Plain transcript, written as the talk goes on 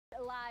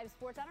5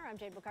 Sports Center. I'm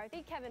Jade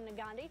McCarthy. Kevin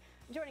Nagandi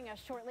joining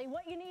us shortly.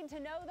 What you need to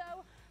know,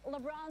 though,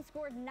 LeBron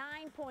scored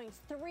 9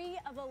 points, 3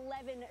 of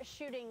 11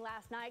 shooting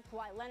last night.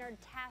 Kawhi Leonard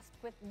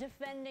tasked with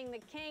defending the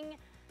king,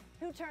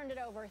 who turned it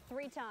over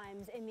 3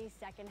 times in the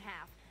second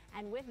half.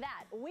 And with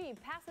that, we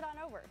pass it on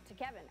over to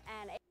Kevin.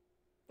 And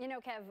you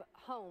know, Kev,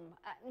 home,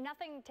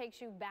 nothing takes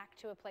you back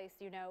to a place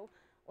you know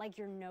like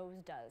your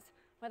nose does.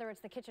 Whether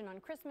it's the kitchen on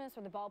Christmas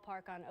or the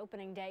ballpark on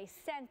opening day,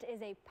 scent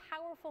is a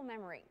powerful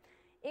memory.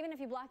 Even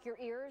if you block your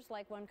ears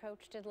like one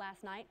coach did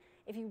last night,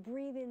 if you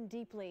breathe in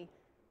deeply,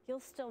 you'll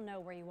still know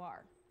where you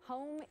are.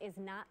 Home is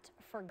not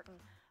forgotten.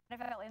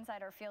 NFL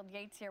insider Field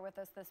Yates here with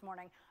us this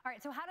morning. All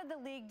right, so how did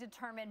the league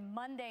determine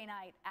Monday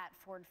night at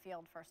Ford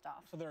Field, first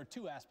off? So there are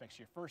 2 aspects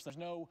here. First, there's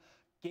no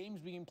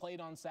games being played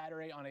on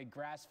Saturday on a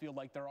grass field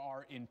like there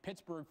are in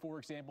Pittsburgh, for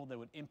example, that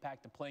would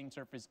impact the playing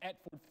surface at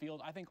Ford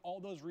Field. I think all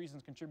those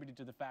reasons contributed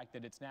to the fact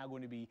that it's now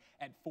going to be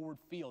at Ford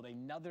Field,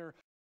 another